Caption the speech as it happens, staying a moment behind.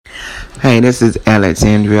Hey, this is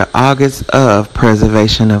Alexandria August of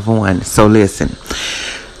Preservation of One. So listen,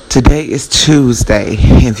 today is Tuesday.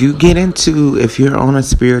 If you're on a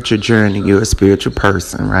spiritual journey, you're a spiritual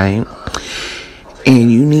person, right?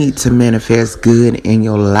 And you need to manifest good in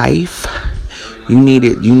your life. You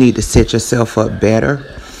need to set yourself up better.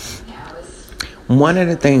 One of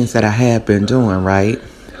the things that I have been doing, right?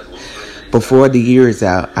 Before the year is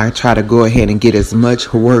out, I try to go ahead and get as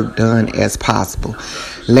much work done as possible.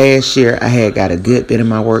 Last year, I had got a good bit of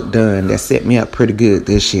my work done that set me up pretty good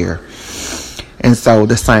this year. And so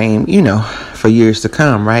the same, for years to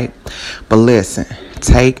come, right? But listen,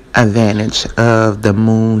 take advantage of the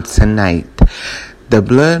moon tonight. The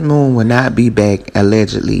blood moon will not be back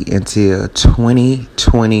allegedly until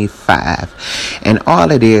 2025. And all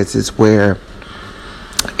it is where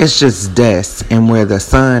it's just dust, and where the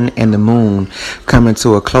sun and the moon come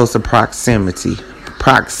into a closer proximity.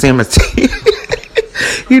 I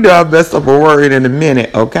messed up a word in a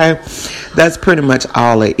minute, okay? That's pretty much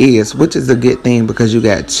all it is, which is a good thing because you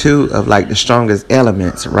got two of the strongest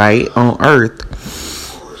elements, right, on Earth.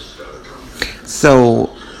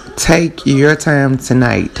 So take your time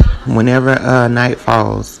tonight, whenever night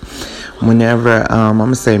falls. Whenever, I'm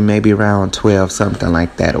going to say maybe around 12, something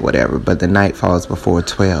like that or whatever. But the night falls before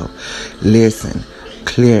 12. Listen,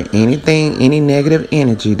 clear any negative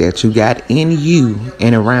energy that you got in you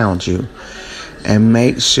and around you. And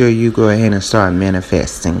make sure you go ahead and start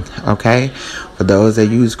manifesting, okay? For those that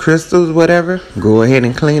use crystals, whatever, go ahead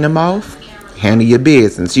and clean them off. Handle your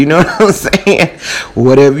business. You know what I'm saying?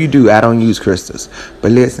 Whatever you do, I don't use crystals.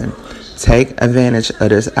 But listen. Take advantage of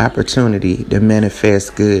this opportunity to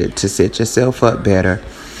manifest good, to set yourself up better,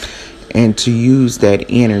 and to use that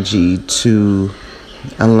energy to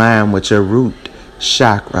align with your root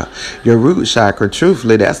chakra. Your root chakra,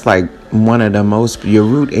 truthfully, that's like one of the most, your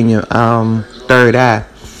root and your third eye.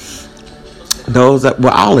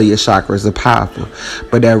 All of your chakras are powerful,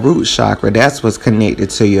 but that root chakra, that's what's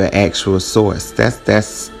connected to your actual source.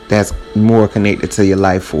 That's more connected to your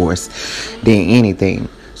life force than anything.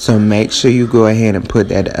 So make sure you go ahead and put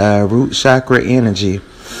that root chakra energy,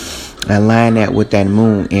 align that with that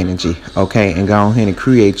moon energy, okay? And go ahead and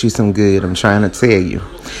create you some good. I'm trying to tell you.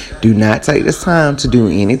 Do not take this time to do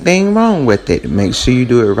anything wrong with it. Make sure you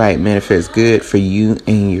do it right. Manifest good for you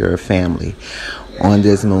and your family on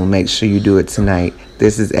this moon. Make sure you do it tonight.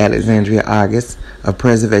 This is Alexandria August of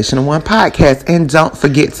Preservation of One podcast. And don't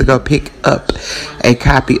forget to go pick up a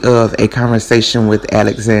copy of A Conversation with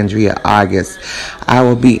Alexandria August. I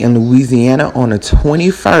will be in Louisiana on the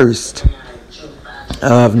 21st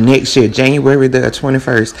of next year, January the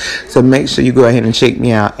 21st. So make sure you go ahead and check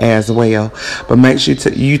me out as well. But make sure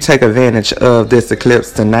you take advantage of this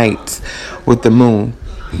eclipse tonight with the moon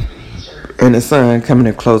and the sun coming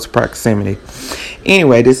in close proximity.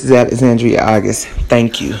 Anyway, this is Alexandria August.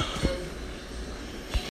 Thank you.